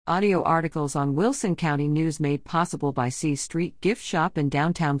Audio articles on Wilson County News made possible by C Street Gift Shop in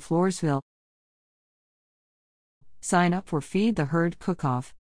downtown Floresville. Sign up for Feed the Herd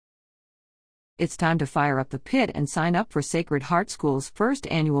Cook-Off. It's time to fire up the pit and sign up for Sacred Heart School's first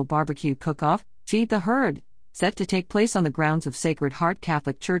annual barbecue cook-off, Feed the Herd, set to take place on the grounds of Sacred Heart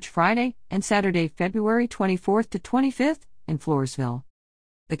Catholic Church Friday and Saturday, February 24th to 25th, in Floresville.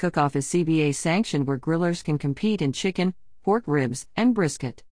 The cook-off is CBA sanctioned, where grillers can compete in chicken, pork ribs, and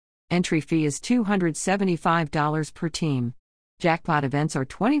brisket. Entry fee is $275 per team. Jackpot events are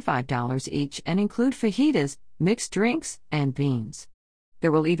 $25 each and include fajitas, mixed drinks, and beans.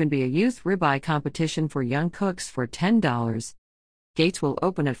 There will even be a youth ribeye competition for young cooks for $10. Gates will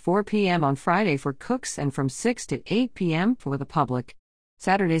open at 4 p.m. on Friday for cooks and from 6 to 8 p.m. for the public.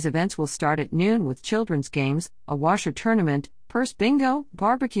 Saturday's events will start at noon with children's games, a washer tournament, purse bingo,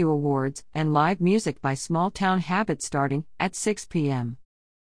 barbecue awards, and live music by Small Town Habit starting at 6 p.m.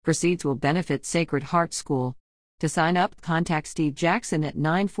 Proceeds will benefit Sacred Heart School. To sign up, contact Steve Jackson at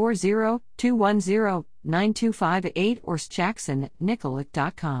 940-210-9258 or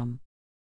sjackson@nicolet.com.